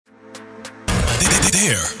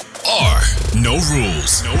There are no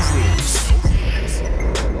rules. No rules.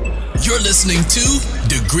 You're listening to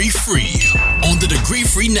Degree Free on the Degree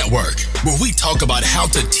Free Network, where we talk about how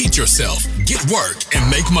to teach yourself, get work, and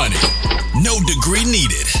make money. No degree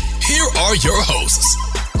needed. Here are your hosts,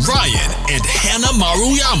 Ryan and Hannah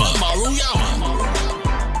Maruyama.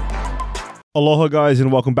 Aloha, guys,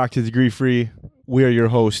 and welcome back to Degree Free. We are your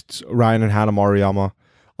hosts, Ryan and Hannah Maruyama.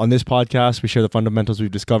 On this podcast, we share the fundamentals we've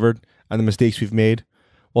discovered and the mistakes we've made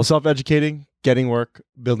while self-educating, getting work,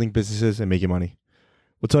 building businesses, and making money.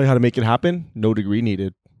 We'll tell you how to make it happen. No degree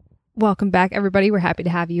needed. Welcome back, everybody. We're happy to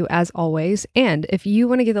have you as always. And if you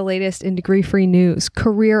want to get the latest in degree-free news,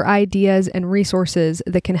 career ideas, and resources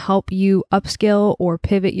that can help you upskill or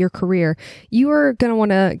pivot your career, you are going to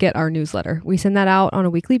want to get our newsletter. We send that out on a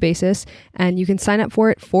weekly basis, and you can sign up for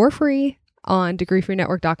it for free on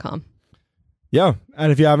degreefreenetwork.com. Yeah,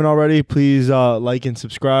 and if you haven't already, please like and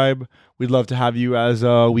subscribe. We'd love to have you as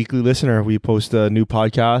a weekly listener. We post a new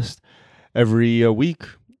podcast every week,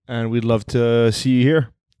 and we'd love to see you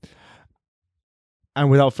here. And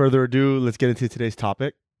without further ado, let's get into today's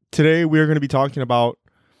topic. Today, we're going to be talking about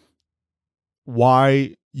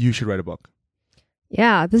why you should write a book.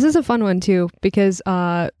 Yeah, this is a fun one too, because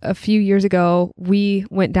a few years ago, we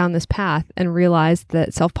went down this path and realized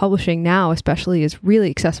that self-publishing now especially is really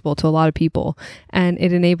accessible to a lot of people, and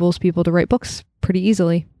it enables people to write books pretty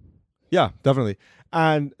easily. Yeah, definitely.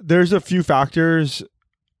 And there's a few factors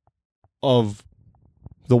of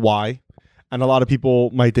the why. And a lot of people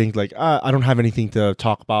might think like, I don't have anything to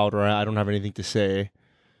talk about, or I don't have anything to say,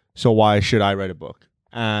 so why should I write a book?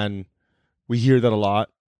 And we hear that a lot.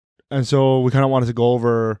 And so we kind of wanted to go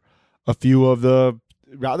over a few of the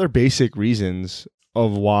rather basic reasons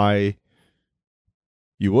of why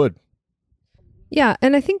you would. Yeah,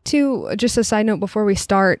 and I think too, just a side note before we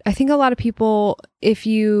start, I think a lot of people, if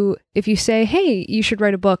you say, hey, you should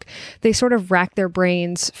write a book, they sort of rack their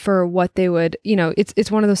brains for what they would, it's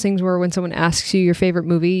one of those things where when someone asks you your favorite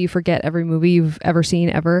movie, you forget every movie you've ever seen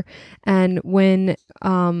ever. And when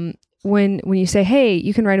you say, hey,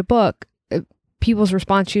 you can write a book, people's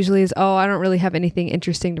response usually is, oh, I don't really have anything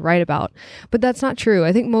interesting to write about. But that's not true.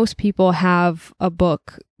 I think most people have a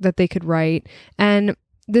book that they could write. And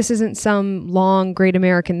this isn't some long, great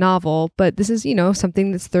American novel, but this is,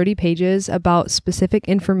 something that's 30 pages about specific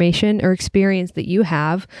information or experience that you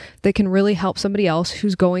have that can really help somebody else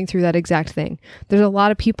who's going through that exact thing. There's a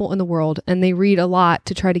lot of people in the world, and they read a lot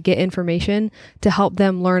to try to get information to help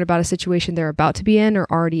them learn about a situation they're about to be in or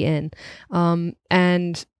already in.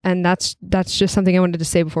 And that's just something I wanted to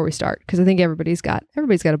say before we start, because I think everybody's got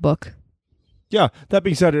a book. Yeah. That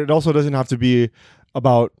being said, it also doesn't have to be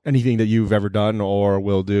about anything that you've ever done or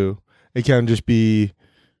will do. It can just be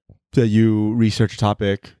that you research a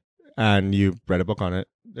topic and you write a book on it.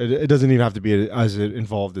 It doesn't even have to be as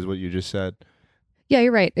involved as what you just said. Yeah,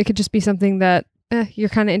 you're right. It could just be something that you're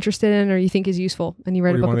kind of interested in or you think is useful, and you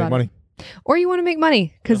write a book about it. Or you want to make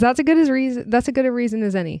money, because that's a good a reason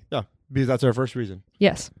as any. Yeah, because that's our first reason.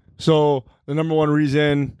 Yes. So the number one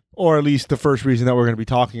reason, or at least the first reason that we're going to be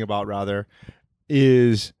talking about rather,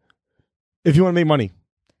 is if you want to make money.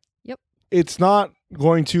 Yep. It's not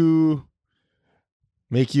going to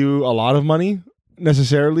make you a lot of money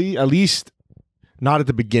necessarily, at least not at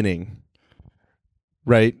the beginning,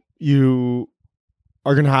 right? You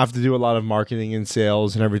are going to have to do a lot of marketing and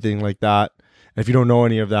sales and everything like that. And if you don't know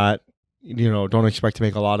any of that, don't expect to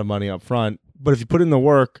make a lot of money up front. But if you put in the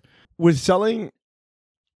work with selling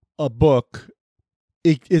a book,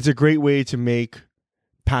 it's a great way to make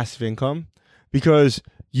passive income, because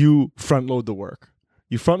you front load the work.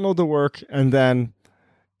 You front load the work, and then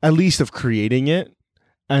at least of creating it,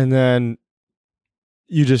 and then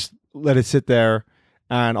you just let it sit there,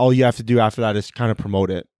 and all you have to do after that is kind of promote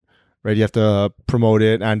it, right? You have to promote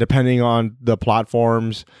it, and depending on the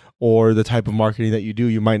platforms or the type of marketing that you do,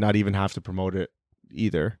 you might not even have to promote it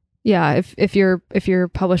either. Yeah, if you're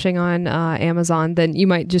publishing on Amazon, then you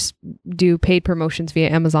might just do paid promotions via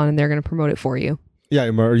Amazon, and they're going to promote it for you. Yeah,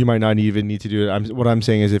 or you might not even need to do it. What I'm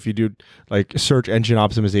saying is, if you do like search engine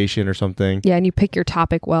optimization or something. Yeah, and you pick your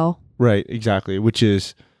topic well. Right, exactly, which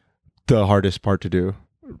is the hardest part to do.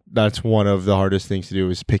 That's one of the hardest things to do,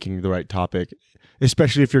 is picking the right topic,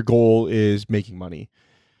 especially if your goal is making money.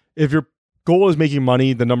 If your goal is making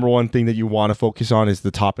money, the number one thing that you want to focus on is the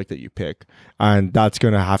topic that you pick. And that's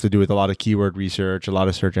going to have to do with a lot of keyword research, a lot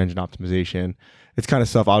of search engine optimization. It's kind of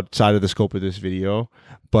stuff outside of the scope of this video,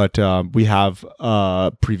 but we have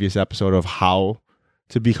a previous episode of how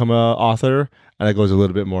to become an author, and it goes a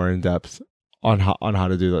little bit more in depth on how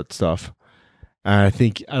to do that stuff. And I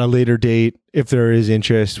think at a later date, if there is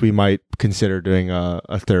interest, we might consider doing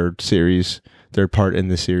a third series their part in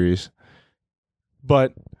this series.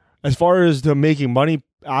 But as far as the making money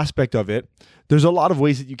aspect of it, there's a lot of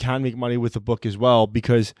ways that you can make money with a book as well,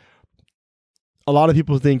 because a lot of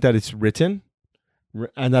people think that it's written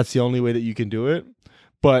and that's the only way that you can do it.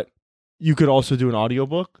 But you could also do an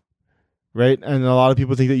audiobook, right? And a lot of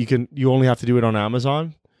people think that you only have to do it on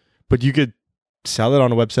Amazon, but you could sell it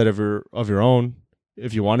on a website of your own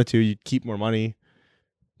if you wanted to. You'd keep more money.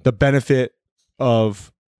 The benefit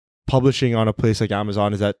of publishing on a place like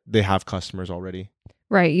Amazon is that they have customers already.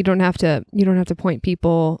 Right. You don't have to point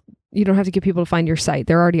people, you don't have to get people to find your site.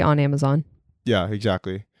 They're already on Amazon. Yeah,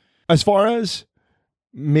 exactly. As far as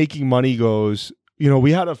making money goes,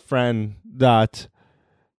 we had a friend that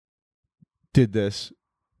did this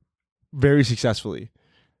very successfully.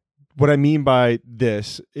 What I mean by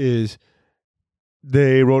this is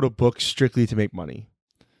they wrote a book strictly to make money.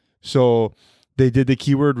 So they did the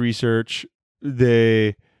keyword research,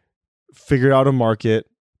 they figured out a market,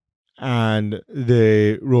 and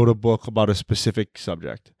they wrote a book about a specific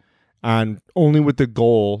subject, and only with the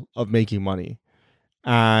goal of making money.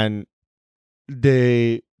 And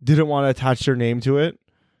they didn't want to attach their name to it,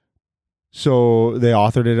 so they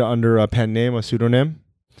authored it under a pen name, a pseudonym.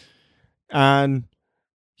 And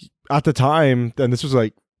at the time, and this was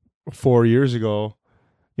like 4 years ago,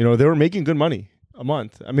 they were making good money a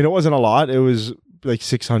month. I mean, it wasn't a lot. It was like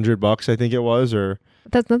 $600, I think it was, or...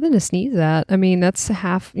 That's nothing to sneeze at. I mean, that's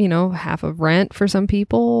half of rent for some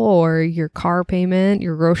people, or your car payment,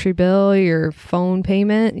 your grocery bill, your phone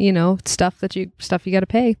payment, stuff you got to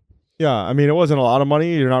pay. Yeah. I mean, it wasn't a lot of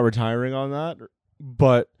money. You're not retiring on that,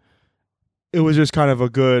 but it was just kind of a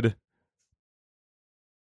good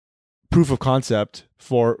proof of concept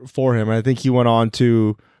for him. And I think he went on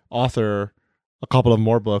to author a couple of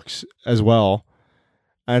more books as well.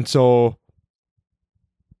 And so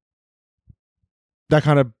that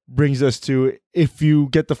kind of brings us to, if you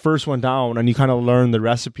get the first one down and you kind of learn the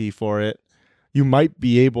recipe for it, you might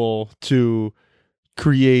be able to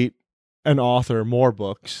create and author more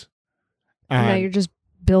books. And now you're just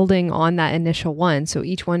building on that initial one. So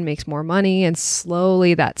each one makes more money, and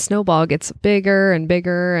slowly that snowball gets bigger and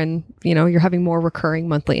bigger, and you're having more recurring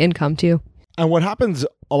monthly income too. And what happens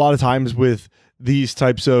a lot of times with these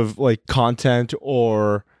types of like content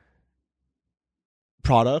or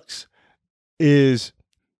products is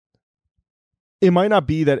it might not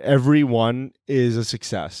be that everyone is a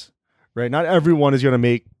success, right? Not everyone is going to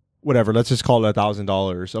make whatever. Let's just call it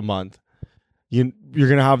 $1,000 a month. You're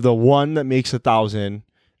going to have the one that makes 1,000,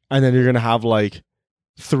 and then you're going to have like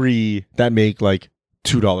 3 that make like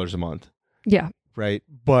 $2 a month. Yeah. Right.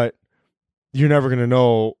 But you're never going to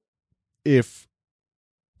know if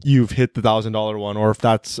you've hit the $1,000 one, or if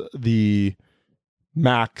that's the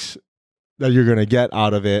max that you're going to get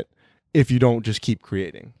out of it if you don't just keep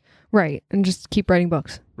creating. Right. And just keep writing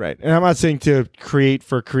books. Right. And I'm not saying to create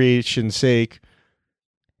for creation's sake,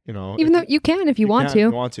 even though you can if you want to.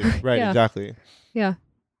 You want to. Right. Yeah. Exactly. Yeah.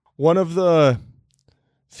 One of the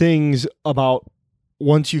things about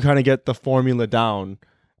once you kind of get the formula down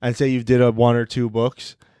and say you've did 1 or 2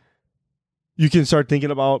 books, you can start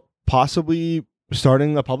thinking about possibly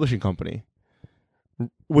starting a publishing company,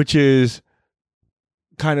 which is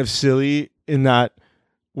kind of silly in that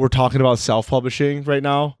we're talking about self-publishing right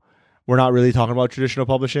now. We're not really talking about traditional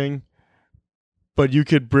publishing, but you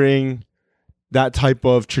could bring that type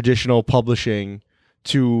of traditional publishing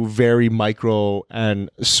to very micro and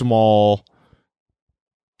small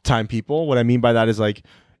time people. What I mean by that is, like,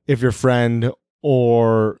 if your friend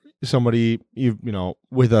or somebody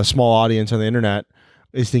with a small audience on the internet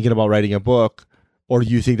is thinking about writing a book, or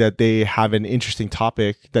you think that they have an interesting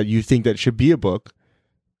topic that you think that should be a book,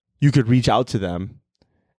 you could reach out to them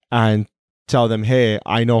and tell them, hey,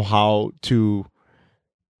 I know how to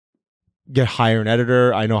hire an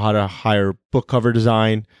editor. I know how to hire book cover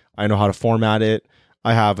design. I know how to format it.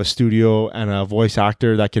 I have a studio and a voice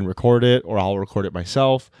actor that can record it, or I'll record it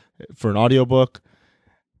myself for an audiobook.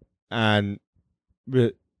 And,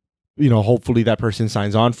 hopefully that person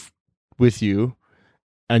signs on with you,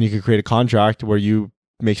 and you can create a contract where you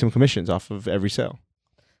make some commissions off of every sale.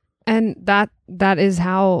 And that is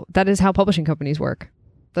how publishing companies work.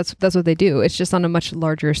 That's what they do. It's just on a much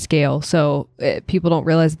larger scale. So people don't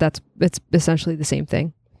realize it's essentially the same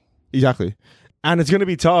thing. Exactly. And it's going to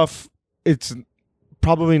be tough. It's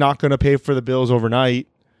probably not going to pay for the bills overnight.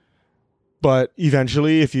 But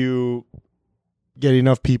eventually, if you get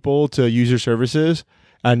enough people to use your services,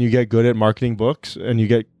 and you get good at marketing books, and you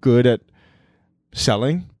get good at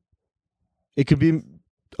selling, it could be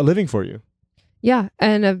a living for you. Yeah,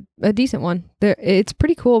 and a decent one. It's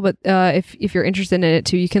pretty cool, but if you're interested in it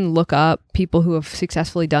too, you can look up people who have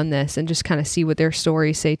successfully done this and just kind of see what their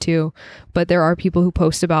stories say too. But there are people who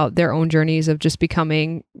post about their own journeys of just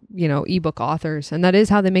becoming, ebook authors, and that is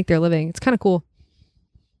how they make their living. It's kind of cool.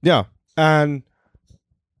 Yeah. And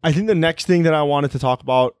I think the next thing that I wanted to talk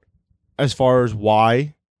about as far as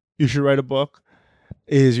why you should write a book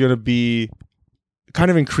is going to be kind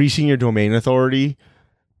of increasing your domain authority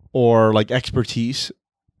or like expertise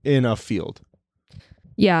in a field.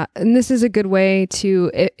 Yeah, and this is a good way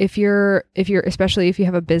to, if you're especially if you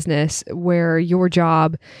have a business where your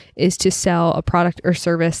job is to sell a product or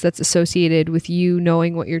service that's associated with you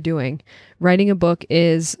knowing what you're doing. Writing a book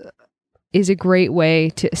is a great way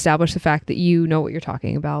to establish the fact that you know what you're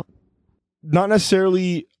talking about. Not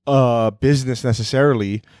necessarily a business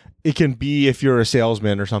necessarily. It can be if you're a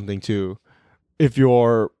salesman or something too. If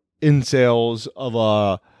you're in sales of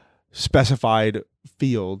a specified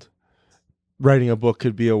field, writing a book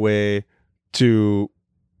could be a way to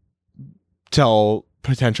tell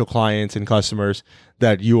potential clients and customers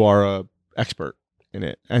that you are a expert in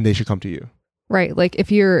it and they should come to you. Right. Like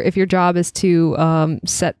if your job is to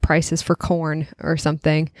set prices for corn or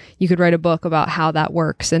something, you could write a book about how that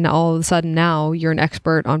works. And all of a sudden now you're an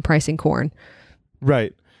expert on pricing corn.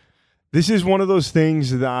 Right. This is one of those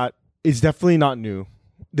things that is definitely not new.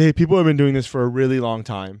 People have been doing this for a really long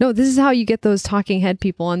time. No, this is how you get those talking head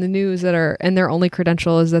people on the news and their only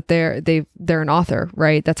credential is that they're an author,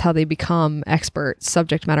 right? That's how they become experts,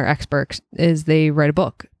 subject matter experts, is they write a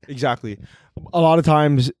book. Exactly. A lot of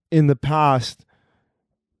times in the past,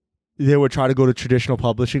 they would try to go to traditional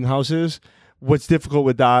publishing houses. What's difficult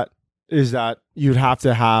with that is that you'd have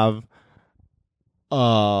to have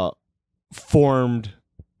a formed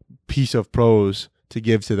piece of prose to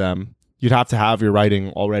give to them. You'd have to have your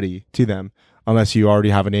writing already to them, unless you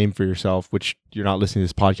already have a name for yourself, which you're not listening to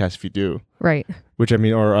this podcast if you do. Right. Which I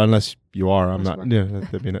mean, or unless you are, I'm not. Yeah,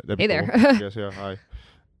 that'd be hey there. Cool. Yes, yeah, hi.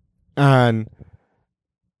 And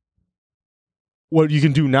what you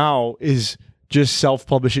can do now is just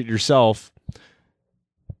self-publish it yourself.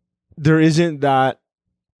 There isn't that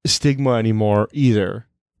stigma anymore either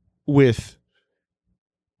with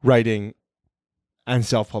writing and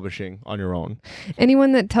self-publishing on your own.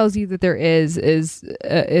 Anyone that tells you that there is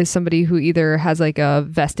somebody who either has like a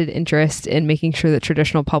vested interest in making sure that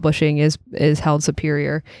traditional publishing is held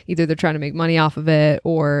superior. Either they're trying to make money off of it,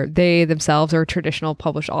 or they themselves are a traditional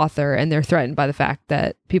published author and they're threatened by the fact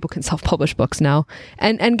that people can self-publish books now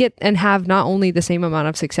and have not only the same amount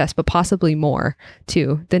of success but possibly more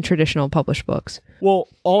too than traditional published books. Well,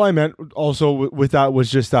 all I meant also with that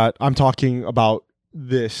was just that I'm talking about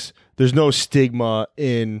this. There's no stigma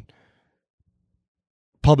in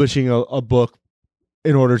publishing a book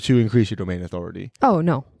in order to increase your domain authority. Oh,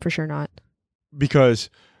 no, for sure not. Because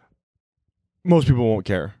most people won't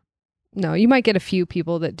care. No, you might get a few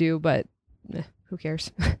people that do, but who cares?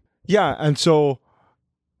 Yeah, and so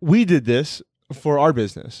we did this for our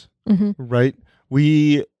business, right?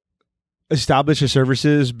 We established a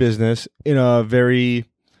services business in a very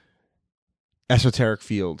esoteric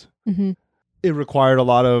field. Mm-hmm. It required a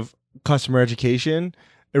lot of customer education.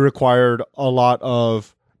 It required a lot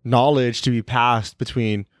of knowledge to be passed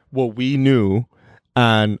between what we knew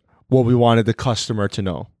and what we wanted the customer to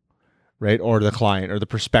know, right? Or the client or the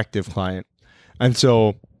prospective client. And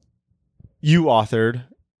so you authored,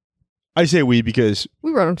 I say we because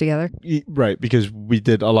we wrote them together. Right, because we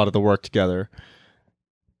did a lot of the work together.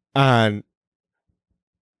 And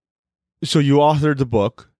so you authored the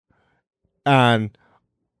book and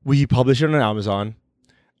we published it on Amazon,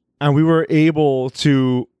 and we were able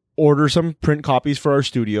to order some print copies for our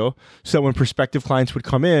studio so that when prospective clients would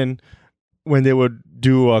come in, when they would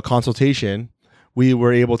do a consultation, we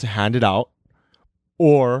were able to hand it out.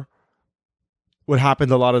 Or what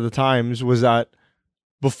happened a lot of the times was that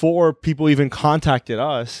before people even contacted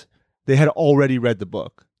us, they had already read the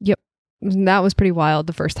book. Yep. That was pretty wild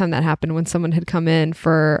the first time that happened, when someone had come in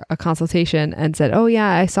for a consultation and said, oh yeah,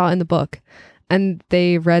 I saw it in the book. And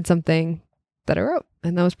they read something that I wrote,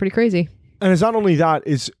 and that was pretty crazy. And it's not only that,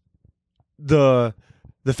 it's the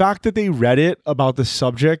fact that they read it about the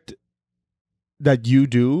subject that you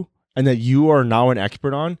do and that you are now an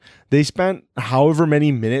expert on. They spent however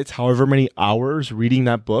many minutes, however many hours reading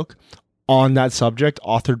that book on that subject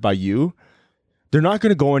authored by you. They're not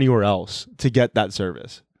going to go anywhere else to get that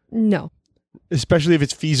service. No. Especially if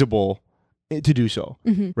it's feasible to do so,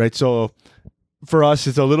 right? So for us,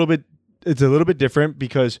 it's a little bit different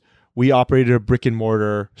because we operated a brick and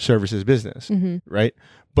mortar services business, right?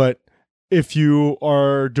 But if you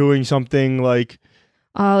are doing something like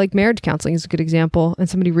Like marriage counseling is a good example. And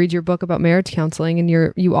somebody reads your book about marriage counseling and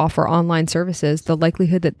you offer online services, the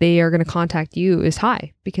likelihood that they are going to contact you is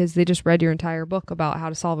high because they just read your entire book about how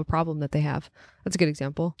to solve a problem that they have. That's a good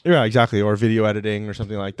example. Yeah, exactly. Or video editing or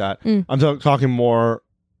something like that. Mm. I'm talking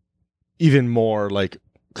even more like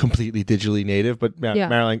completely digitally native, but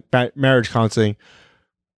marriage counseling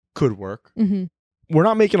could work. Mm-hmm. We're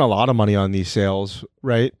not making a lot of money on these sales,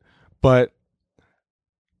 right? But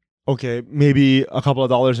okay, maybe a couple of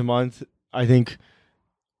dollars a month. I think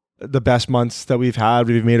the best months that we've had,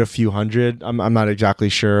 we've made a few hundred. I'm not exactly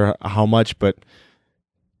sure how much, but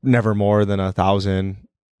never more than 1,000.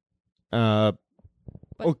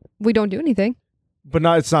 We don't do anything. But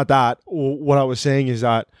it's not that. What I was saying is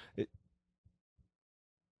that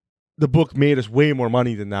the book made us way more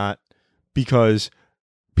money than that because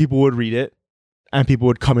people would read it and people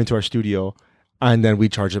would come into our studio and then we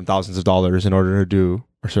charge them thousands of dollars in order to do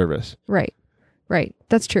our service. Right.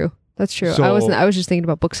 That's true. So, I was just thinking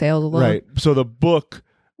about book sales alone. Right. So the book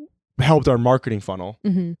helped our marketing funnel.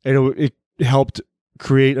 Mm-hmm. It helped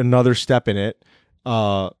create another step in it,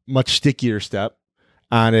 much stickier step.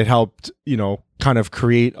 And it helped, kind of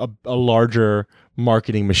create a larger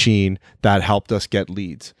marketing machine that helped us get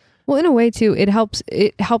leads. Well, in a way too, it helps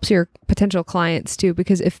your potential clients too,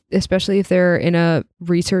 because especially if they're in a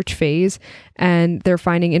research phase and they're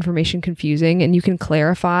finding information confusing and you can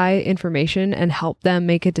clarify information and help them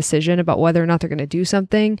make a decision about whether or not they're going to do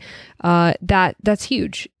something, that's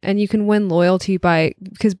huge. And you can win loyalty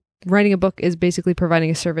because writing a book is basically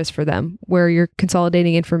providing a service for them where you're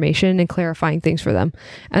consolidating information and clarifying things for them.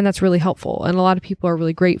 And that's really helpful. And a lot of people are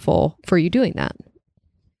really grateful for you doing that.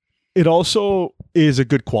 It also is a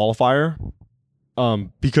good qualifier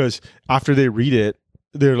because after they read it,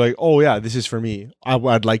 they're like, oh yeah, this is for me.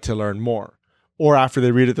 I'd like to learn more. Or after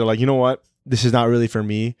they read it, they're like, you know what? This is not really for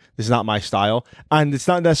me. This is not my style. And it's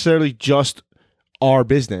not necessarily just our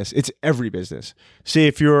business. It's every business. Say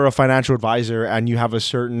if you're a financial advisor and you have a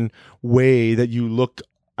certain way that you look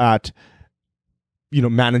at,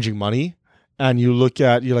 managing money and you're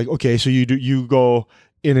like, okay, so you go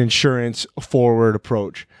in insurance forward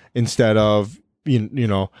approach instead of,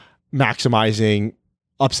 maximizing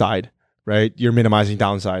upside, right? You're minimizing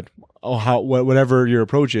downside or whatever your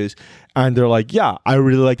approach is. And they're like, yeah, I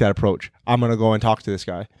really like that approach. I'm going to go and talk to this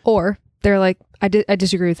guy. Or they're like, I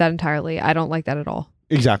disagree with that entirely. I don't like that at all.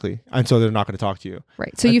 Exactly. And so they're not going to talk to you.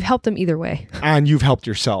 Right. So you've helped them either way. And you've helped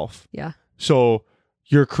yourself. Yeah. So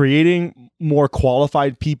you're creating more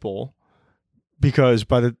qualified people because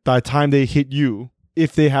by the time they hit you,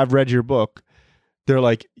 if they have read your book, they're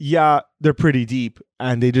like, yeah, they're pretty deep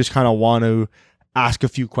and they just kind of want to ask a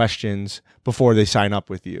few questions before they sign up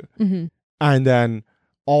with you. Mm-hmm. And then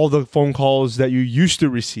all the phone calls that you used to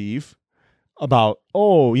receive about,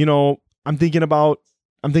 oh, I'm thinking about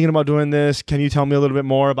doing this. Can you tell me a little bit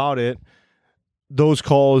more about it? Those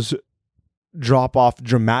calls drop off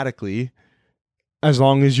dramatically as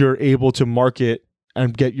long as you're able to market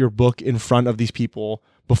and get your book in front of these people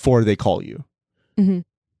before they call you. Mm-hmm.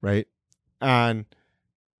 Right. And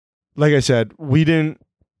like I said, we didn't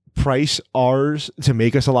price ours to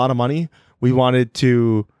make us a lot of money. We wanted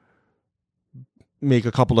to make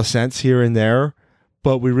a couple of cents here and there,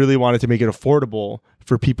 but we really wanted to make it affordable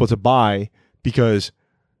for people to buy because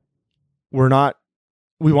we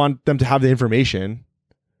want them to have the information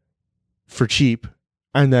for cheap.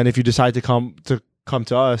 And then if you decide to come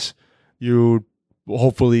to us, you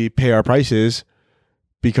hopefully pay our prices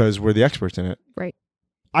because we're the experts in it. Right.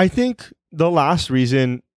 I think the last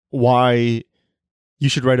reason why you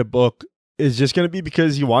should write a book is just going to be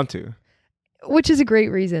because you want to. Which is a great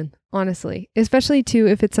reason, honestly, especially too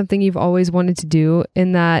if it's something you've always wanted to do,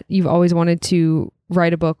 in that you've always wanted to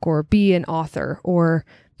write a book or be an author or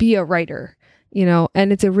be a writer,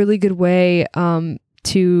 and it's a really good way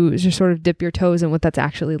to just sort of dip your toes in what that's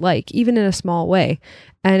actually like, even in a small way.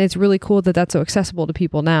 And it's really cool that that's so accessible to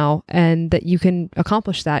people now and that you can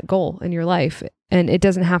accomplish that goal in your life. And it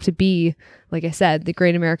doesn't have to be, like I said, the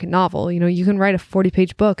great American novel. You can write a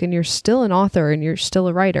 40-page book and you're still an author and you're still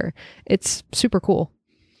a writer. It's super cool.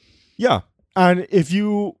 Yeah. And if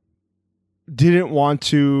you didn't want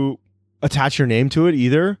to attach your name to it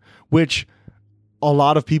either, which a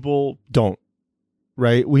lot of people don't,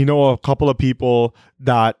 right? We know a couple of people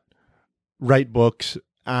that write books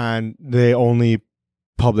and they only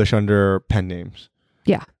publish under pen names.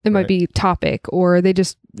 Yeah. It might be topic, or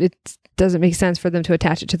it doesn't make sense for them to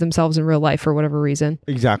attach it to themselves in real life for whatever reason.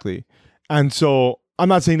 Exactly. And so I'm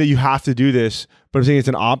not saying that you have to do this, but I'm saying it's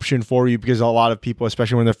an option for you because a lot of people,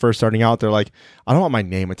 especially when they're first starting out, they're like, I don't want my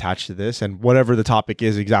name attached to this. And whatever the topic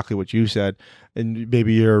is, exactly what you said. And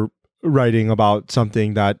maybe you're writing about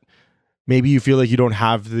something that maybe you feel like you don't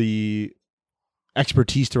have the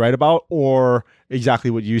expertise to write about, or exactly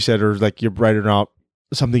what you said, or like you're writing about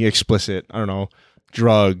something explicit. I don't know,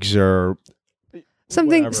 drugs or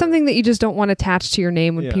something whatever. that you just don't want attached to your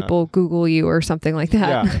name when Yeah. people Google you or something like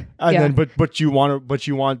that. Yeah. And Yeah. then but you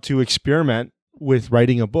want to experiment with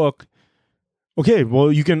writing a book. Okay,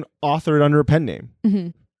 well, you can author it under a pen name. hmm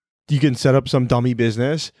You can set up some dummy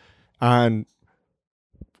business and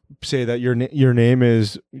say that your name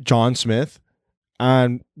is John Smith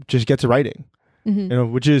and just get to writing.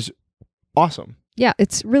 hmm Which is awesome. Yeah,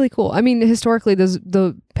 it's really cool. I mean, historically,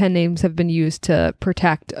 the pen names have been used to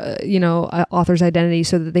protect, authors' identity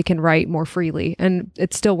so that they can write more freely, and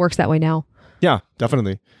it still works that way now. Yeah,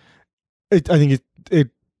 definitely. I think it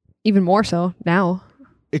Even more so now.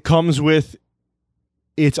 it comes with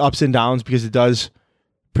its ups and downs because it does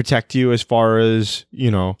protect you as far as,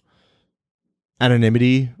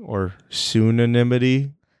 anonymity or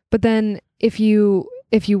pseudonymity. But then if you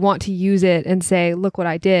want to use it and say, "Look what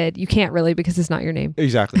I did," you can't really because it's not your name.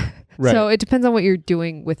 Exactly. Right. So it depends on what you're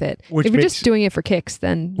doing with it. Which if you're makes- just doing it for kicks,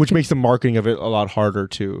 then Which makes the marketing of it a lot harder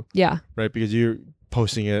too, yeah. right? Because you're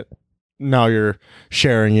posting it, now you're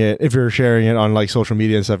sharing it. If you're sharing it on like social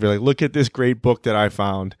media and stuff, you're like, look at this great book that I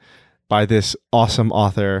found by this awesome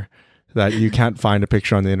author that you can't find a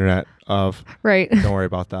picture on the internet of. Right. Don't worry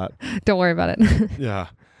about that. Don't worry about it. Yeah.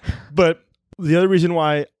 But the other reason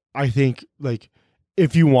why I think, like,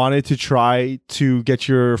 if you wanted to try to get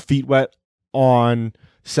your feet wet on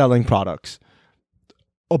selling products,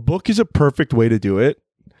 a book is a perfect way to do it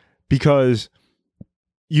because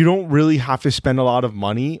you don't really have to spend a lot of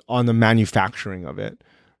money on the manufacturing of it,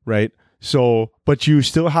 right? So, but you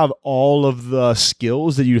still have all of the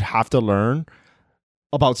skills that you'd have to learn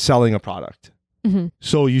about selling a product. hmm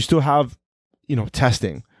So you still have,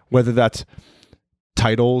 testing, whether that's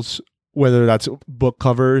titles, whether that's book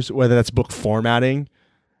covers, whether that's book formatting,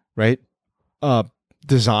 right?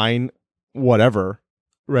 Design, whatever,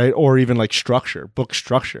 right? Or even like structure, book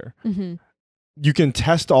structure. hmm You can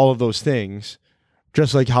test all of those things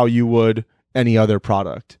just like how you would any other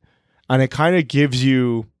product. And it kind of gives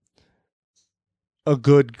you a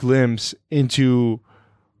good glimpse into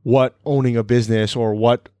what owning a business or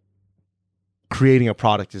what creating a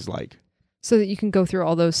product is like. So that you can go through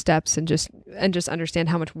all those steps and just understand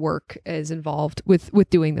how much work is involved with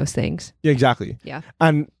doing those things. Yeah, exactly. Yeah.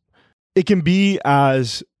 And it can be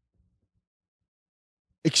as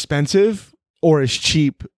expensive or as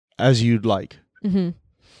cheap as you'd like. hmm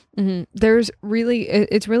hmm It's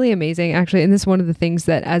really amazing, actually. And this is one of the things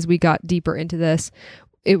that as we got deeper into this,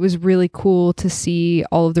 it was really cool to see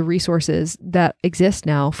all of the resources that exist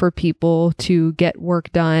now for people to get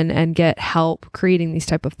work done and get help creating these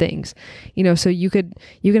type of things. So you can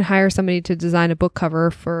hire somebody to design a book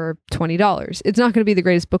cover for $20. It's not going to be the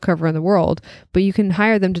greatest book cover in the world, but you can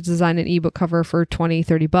hire them to design an ebook cover for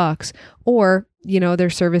 $20-$30. Or,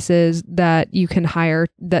 there's services that you can hire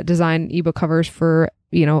that design ebook covers for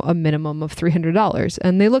a minimum of $300,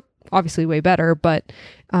 and they look obviously way better, but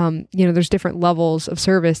there's different levels of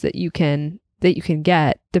service that you can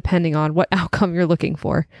get depending on what outcome you're looking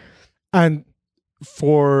for. And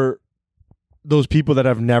for those people that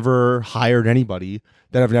have never hired anybody,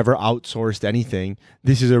 that have never outsourced anything,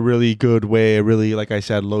 this is a really good way, a really, like I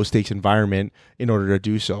said, low stakes environment in order to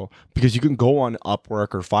do so. Because you can go on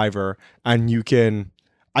Upwork or Fiverr and you can,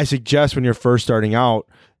 I suggest when you're first starting out,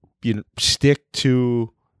 stick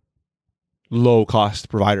to low cost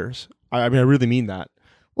providers. I mean, I really mean that.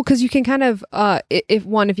 Well, because you can kind of,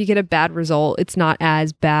 if you get a bad result, it's not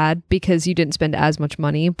as bad because you didn't spend as much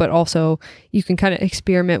money, but also you can kind of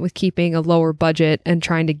experiment with keeping a lower budget and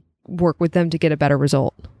trying to work with them to get a better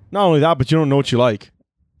result. Not only that, but you don't know what you like.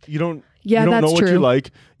 You don't Yeah, know that's what you true.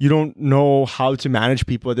 like. You don't know how to manage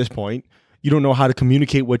people at this point. You don't know how to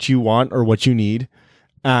communicate what you want or what you need.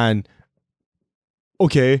 And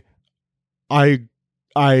okay,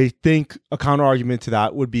 I think a counter argument to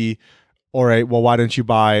that would be, all right, well, why don't you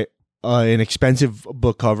buy an expensive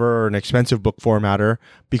book cover or an expensive book formatter?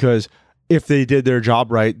 Because if they did their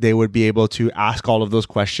job right, they would be able to ask all of those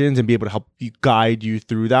questions and be able to help you guide you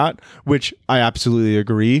through that, which I absolutely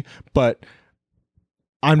agree. But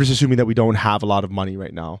I'm just assuming that we don't have a lot of money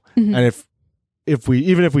right now. Mhm. And if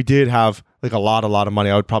we did have like a lot of money,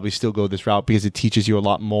 I would probably still go this route because it teaches you a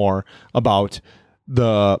lot more about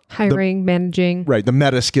the Hiring, managing, the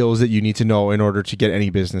meta skills that you need to know in order to get any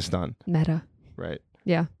business done. meta. Right.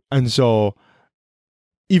 Yeah. And so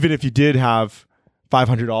even if you did have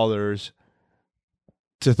 $500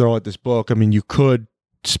 to throw at this book, I mean, you could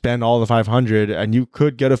spend all the 500 and you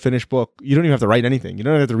could get a finished book. You don't even have to write anything. You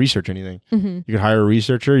don't have to research anything. You could hire a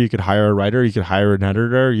researcher, you could hire a writer, you could hire an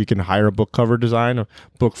editor, you can hire a book cover design, a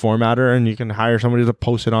book formatter, and you can hire somebody to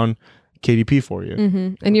post it on KDP for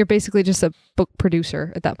you. And you're basically just a book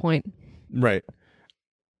producer at that point. Right.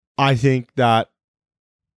 I think that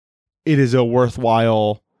it is a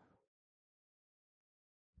worthwhile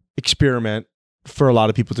experiment for a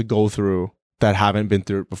lot of people to go through that haven't been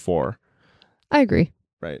through it before. I agree.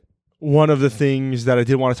 Right. One of the things that I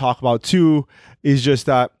did want to talk about too is just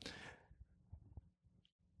that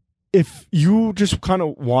if you just kind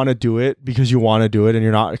of want to do it because you want to do it and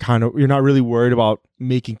you're not really worried about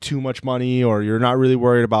making too much money, or you're not really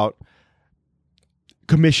worried about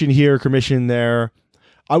commission here, commission there,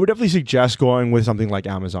 I would definitely suggest going with something like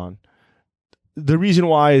Amazon. The reason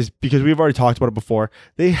why is because we've already talked about it before.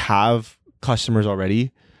 They have customers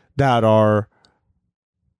already that are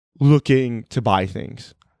looking to buy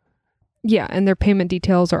things. Yeah, and their payment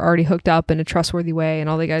details are already hooked up in a trustworthy way, and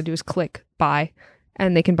all they got to do is click buy,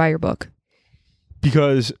 and they can buy your book.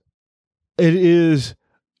 Because it is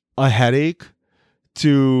a headache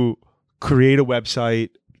to create a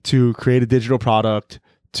website, to create a digital product,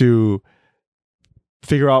 to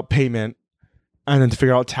figure out payment, and then to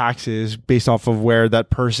figure out taxes based off of where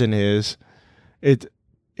that person is.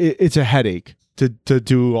 It's a headache to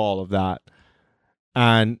do all of that.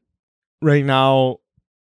 And right now,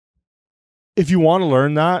 if you want to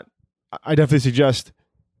learn that, I definitely suggest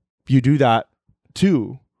you do that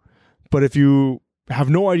too. But if you have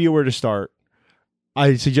no idea where to start,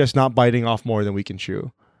 I suggest not biting off more than we can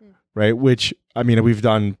chew, right? Which, I mean, we've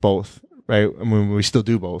done both, right? I mean, we still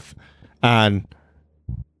do both. And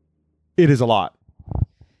it is a lot.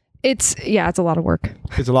 It's a lot of work.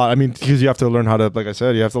 It's a lot. I mean, because you have to learn how to, like I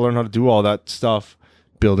said, you have to learn how to do all that stuff,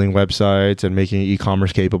 building websites and making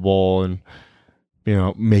e-commerce capable and,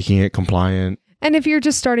 making it compliant. And if you're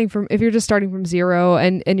just starting from zero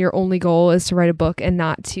and your only goal is to write a book and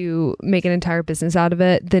not to make an entire business out of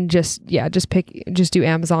it, then just do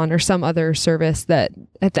Amazon or some other service that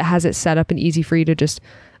has it set up and easy for you to just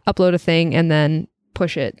upload a thing and then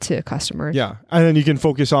push it to customers. Yeah. And then you can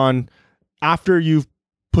focus on, after you've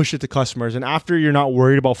pushed it to customers and after you're not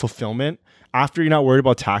worried about fulfillment, after you're not worried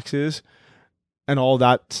about taxes and all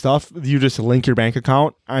that stuff, you just link your bank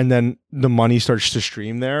account and then the money starts to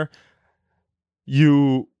stream there.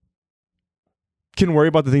 You can worry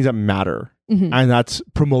about the things that matter, and that's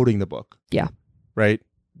promoting the book. Yeah. Right?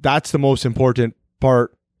 That's the most important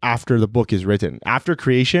part after the book is written. After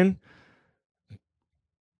creation,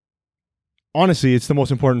 honestly, it's the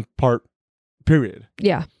most important part, period.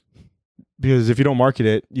 Yeah. Because if you don't market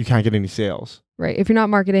it, you can't get any sales. Right. If you're not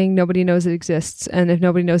marketing, nobody knows it exists. And if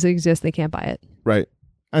nobody knows it exists, they can't buy it. Right.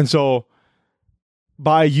 And so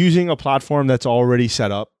by using a platform that's already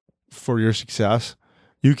set up for your success,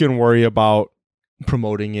 you can worry about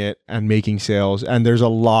promoting it and making sales. And there's a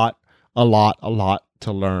lot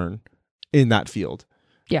to learn in that field.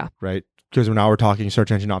 Yeah. Right. Because now we're talking search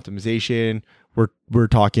engine optimization. We're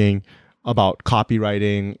talking about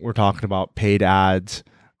copywriting. We're talking about paid ads.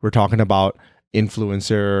 We're talking about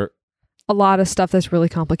influencer. A lot of stuff that's really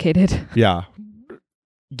complicated. Yeah.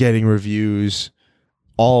 Getting reviews.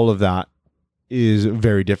 All of that is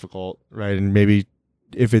very difficult, right? And maybe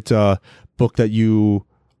if it's a book that you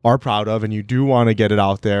are proud of and you do want to get it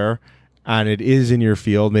out there and it is in your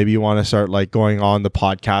field, maybe you want to start like going on the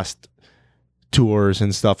podcast tours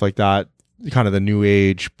and stuff like that, kind of the new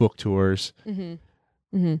age book tours.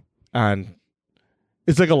 And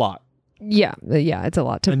it's like a lot. Yeah, it's a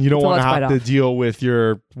lot to. And you don't want to have to deal with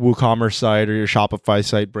your WooCommerce site or your Shopify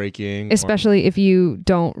site breaking. Especially if you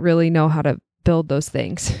don't really know how to build those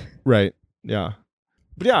things. Right. Yeah.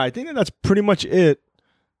 But yeah, I think that's pretty much it.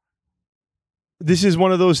 This is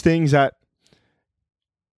one of those things that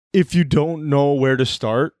if you don't know where to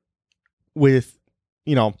start with,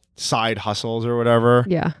 side hustles or whatever.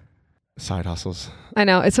 Yeah. Side hustles. I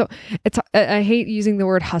know. I hate using the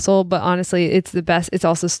word hustle, but honestly, it's the best. It's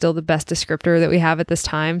also still the best descriptor that we have at this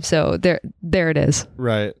time. So there it is.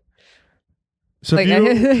 Right. So like,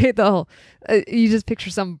 I hate the whole, you just picture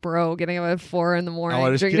some bro getting up at 4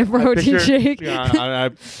 a.m. drinking a protein shake. Yeah, I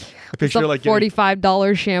picture some like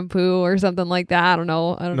 $45 shampoo or something like that. I don't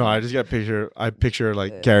know. I just get I picture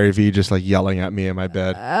like Gary Vee just like yelling at me in my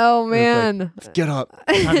bed. Oh man. Like, get up.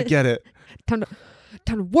 Time to get it. Time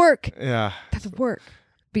to work. Yeah. Time to work.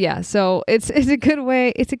 But yeah, so it's a good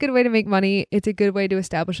way. It's a good way to make money. It's a good way to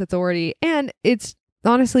establish authority. And it's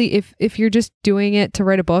honestly, if you're just doing it to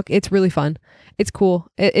write a book, it's really fun. It's cool.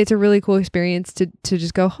 It's a really cool experience to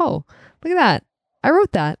just go, oh, look at that. I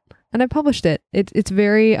wrote that and I published it. It's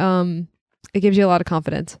very It gives you a lot of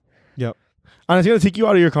confidence. Yep. And it's going to take you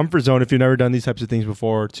out of your comfort zone if you've never done these types of things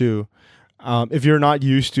before too. If you're not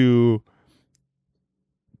used to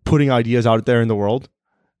putting ideas out there in the world,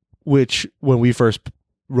 which when we first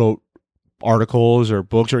wrote articles or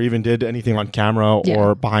books or even did anything on camera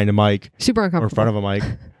or behind a mic, super uncomfortable, or in front of a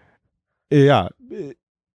mic,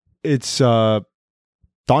 it's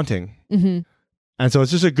daunting. Mm-hmm. And so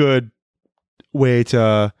it's just a good way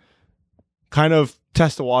to kind of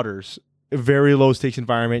test the waters. A very low stakes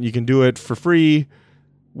environment. You can do it for free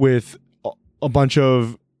with a bunch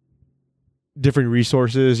of different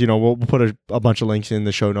resources. You know, we'll put a bunch of links in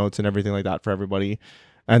the show notes and everything like that for everybody.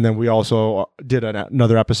 And then we also did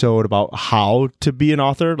another episode about how to be an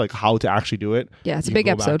author, like how to actually do it. Yeah, it's a big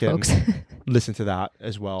episode, folks. Listen to that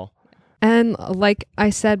as well. And like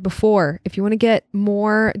I said before, if you want to get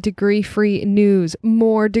more degree-free news,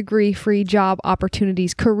 more degree-free job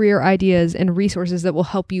opportunities, career ideas, and resources that will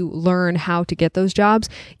help you learn how to get those jobs,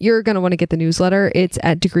 you're going to want to get the newsletter. It's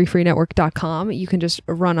at degreefreenetwork.com. You can just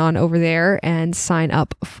run on over there and sign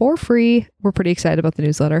up for free. We're pretty excited about the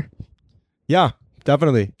newsletter. Yeah,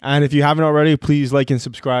 definitely. And if you haven't already, please like and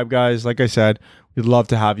subscribe, guys. Like I said, we'd love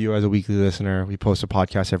to have you as a weekly listener. We post a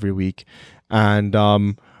podcast every week. And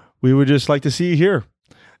we would just like to see you here.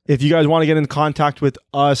 If you guys want to get in contact with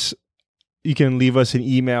us, you can leave us an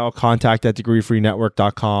email,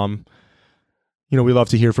 contact@degreefreenetwork.com. You know, we love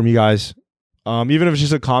to hear from you guys, even if it's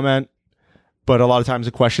just a comment. But a lot of times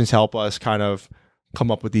the questions help us kind of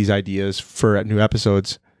come up with these ideas for new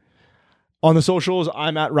episodes. On the socials,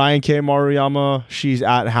 I'm at Ryan K. Maruyama. She's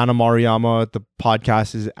at Hannah Maruyama. The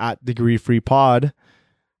podcast is at Degree Free Pod.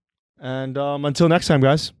 And until next time,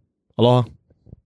 guys, aloha.